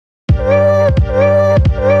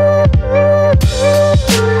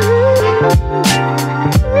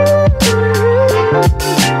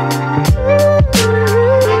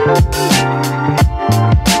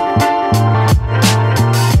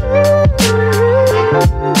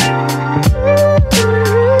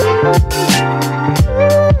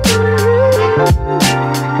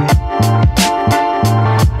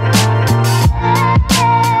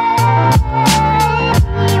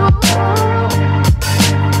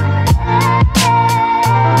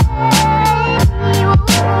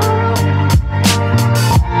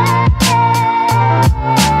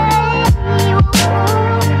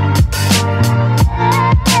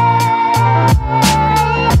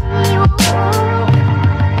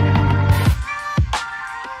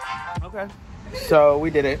So we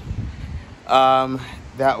did it. That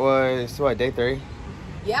was what, day 3?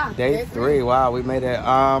 Yeah. Day 3. Wow, we made it.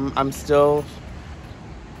 I'm still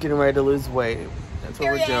getting ready to lose weight. That's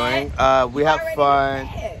what we're doing. We have fun.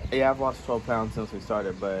 Yeah, I've lost 12 pounds since we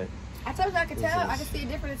started, but I told you I could tell. I could see a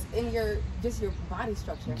difference in your body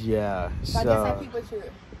structure. Yeah. So I guess I see what you're.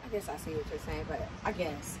 I guess I see what you're saying, but I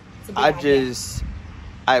guess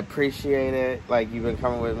I appreciate it. Like, you've been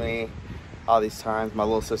coming with me all these times. My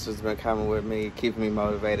little sister's been coming with me, keeping me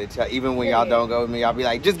motivated. Even when y'all don't go with me, I'll be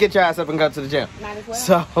like, just get your ass up and go to the gym. Might as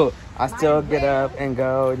well. So I still get up and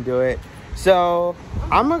go and do it. So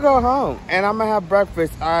I'm gonna go home and I'm gonna have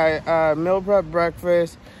breakfast. I meal prep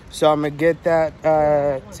breakfast, so I'm gonna get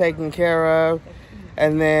that taken care of,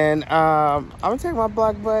 and then I'm gonna take my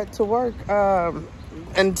black butt to work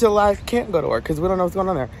until I can't go to work because we don't know what's going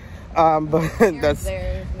on there. But that's,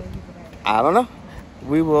 I don't know.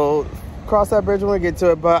 We will cross that bridge when we get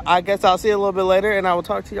to it, but I guess I'll see you a little bit later and I will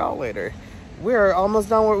talk to y'all later. We're almost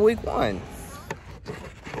done with week 1.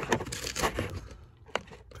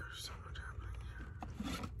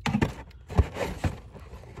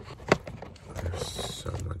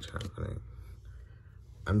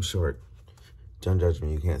 I'm short. Don't judge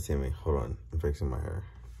me. You can't see me. Hold on. I'm fixing my hair.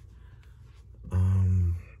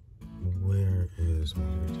 Where is my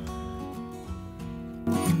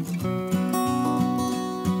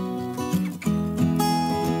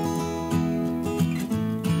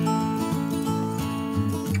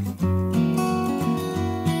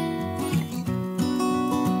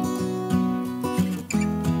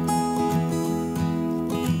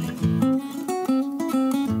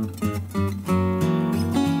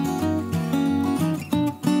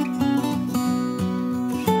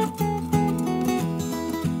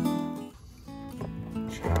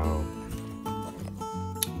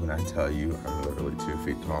I tell you, I'm literally 2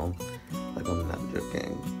 feet tall. Like, I'm not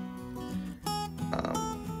joking.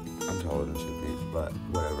 I'm taller than 2 feet, but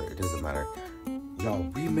whatever, it doesn't matter. Y'all,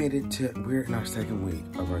 we made it to, we're in our 2nd week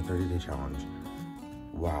of our 30-day challenge.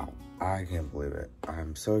 Wow, I can't believe it.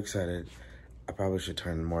 I'm so excited. I probably should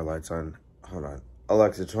turn more lights on. Hold on.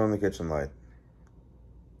 Alexa, turn on the kitchen light.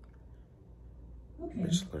 Okay.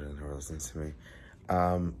 Bitch literally never listens to me.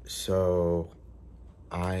 So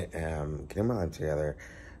I am getting my life together.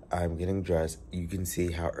 I'm getting dressed. You can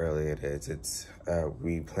see how early it is. It's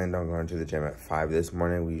we planned on going to the gym at 5 this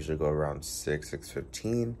morning. We usually go around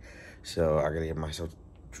 6:15. So I gotta get myself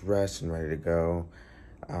dressed and ready to go.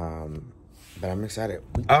 But I'm excited.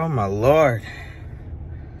 Oh my Lord.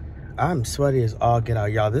 I'm sweaty as all get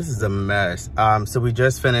out, y'all. This is a mess. So we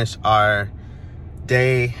just finished our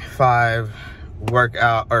day 5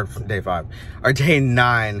 workout, or day 5, our day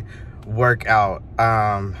 9 workout.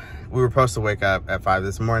 We were supposed to wake up at 5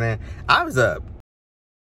 this morning. I was up.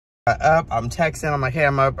 I'm texting. I'm like, hey,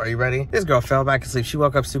 I'm up. Are you ready? This girl fell back asleep. She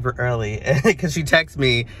woke up super early because she texted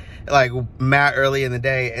me like mad early in the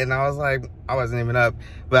day. And I was like, I wasn't even up.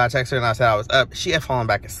 But I texted her and I said I was up. She had fallen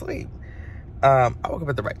back asleep. I woke up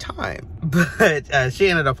at the right time. But she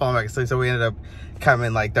ended up falling back asleep. So we ended up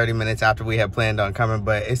coming like 30 minutes after we had planned on coming.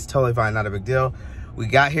 But it's totally fine. Not a big deal. We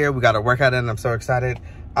got here. We got a workout in. I'm so excited.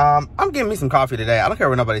 I'm getting me some coffee today. I don't care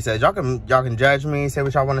what nobody says. Y'all can judge me, say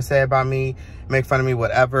what y'all want to say about me, make fun of me,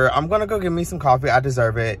 whatever. I'm gonna go get me some coffee. I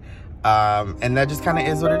deserve it. And that just kind of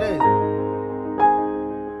is what it is.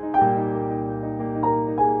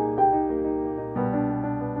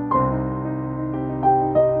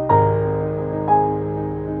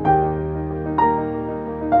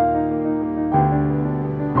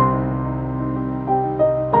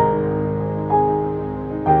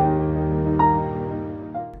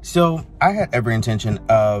 So I had every intention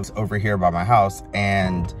of over here by my house,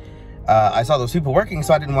 and I saw those people working,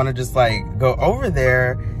 so I didn't want to just like go over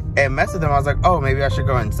there and mess with them. I was like, oh, maybe I should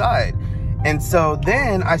go inside. And so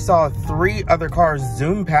then I saw 3 other cars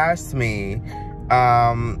zoom past me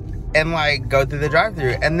and like go through the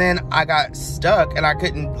drive-thru. And then I got stuck and I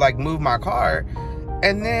couldn't like move my car.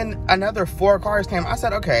 And then another 4 cars came. I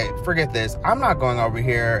said, okay, forget this. I'm not going over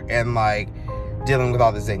here and like dealing with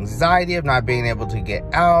all this anxiety of not being able to get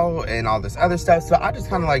out and all this other stuff. So I just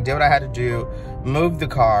kind of like did what I had to do, moved the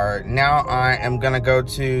car. Now I am gonna go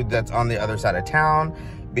to that's on the other side of town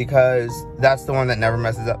because that's the one that never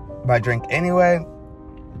messes up my drink anyway.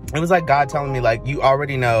 It was like God telling me, like, you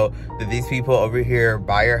already know that these people over here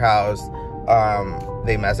by your house,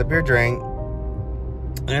 they mess up your drink,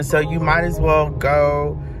 and so you might as well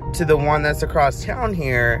go to the one that's across town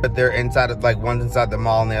here. But they're inside of, like, one's inside the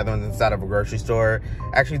mall and the other one's inside of a grocery store.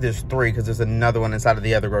 Actually, there's 3 because there's another one inside of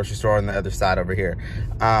the other grocery store on the other side over here.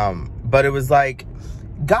 But it was like,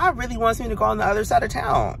 God really wants me to go on the other side of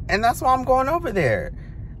town, and that's why I'm going over there.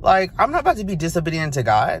 Like, I'm not about to be disobedient to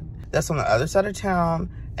God. That's on the other side of town.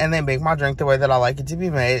 And they make my drink the way that I like it to be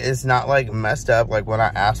made. It's not, like, messed up. Like, when I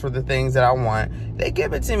ask for the things that I want, they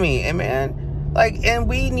give it to me. Amen. Like, and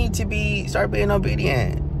we need to start being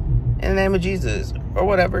obedient in the name of Jesus. Or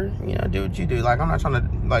whatever. You know, do what you do. Like, I'm not trying to,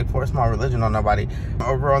 like, force my religion on nobody.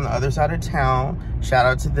 Over on the other side of town, shout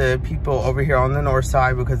out to the people over here on the north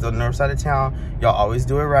side. Because the north side of town, y'all always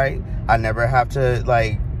do it right. I never have to,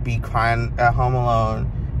 like, be crying at home alone,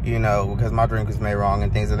 you know, because my drink was made wrong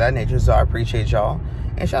and things of that nature. So I appreciate y'all.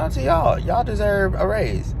 And shout out to y'all. Y'all deserve a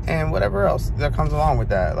raise and whatever else that comes along with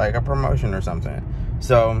that, like a promotion or something.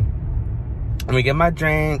 So I'm gonna get my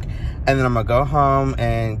drink and then I'm gonna go home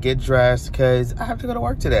and get dressed because I have to go to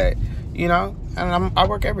work today, you know, and I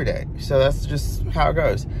work every day. So that's just how it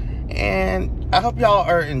goes. And I hope y'all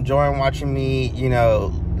are enjoying watching me, you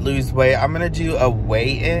know, lose weight. I'm gonna do a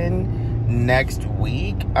weigh-in next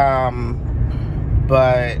week, but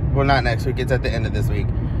well, not next week, it's at the end of this week.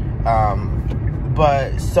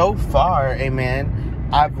 But so far, amen,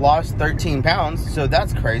 I've lost 13 pounds, so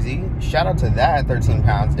that's crazy. Shout out to that, 13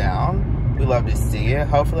 pounds down. We love to see it.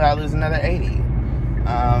 Hopefully I lose another 80.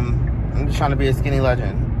 I'm just trying to be a skinny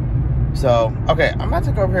legend. So, okay, I'm about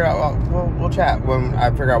to go over here. We'll chat when I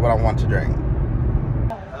figure out what I want to drink.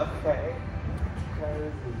 Okay.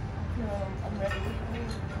 I'm ready.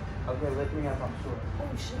 Okay, lift me up, I'm sure.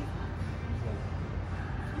 Oh, shit.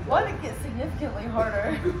 Why did it get significantly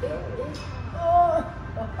harder?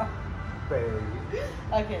 Baby.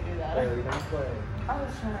 I can't do that. Baby, don't play. I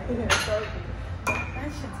was trying. That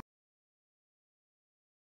shit's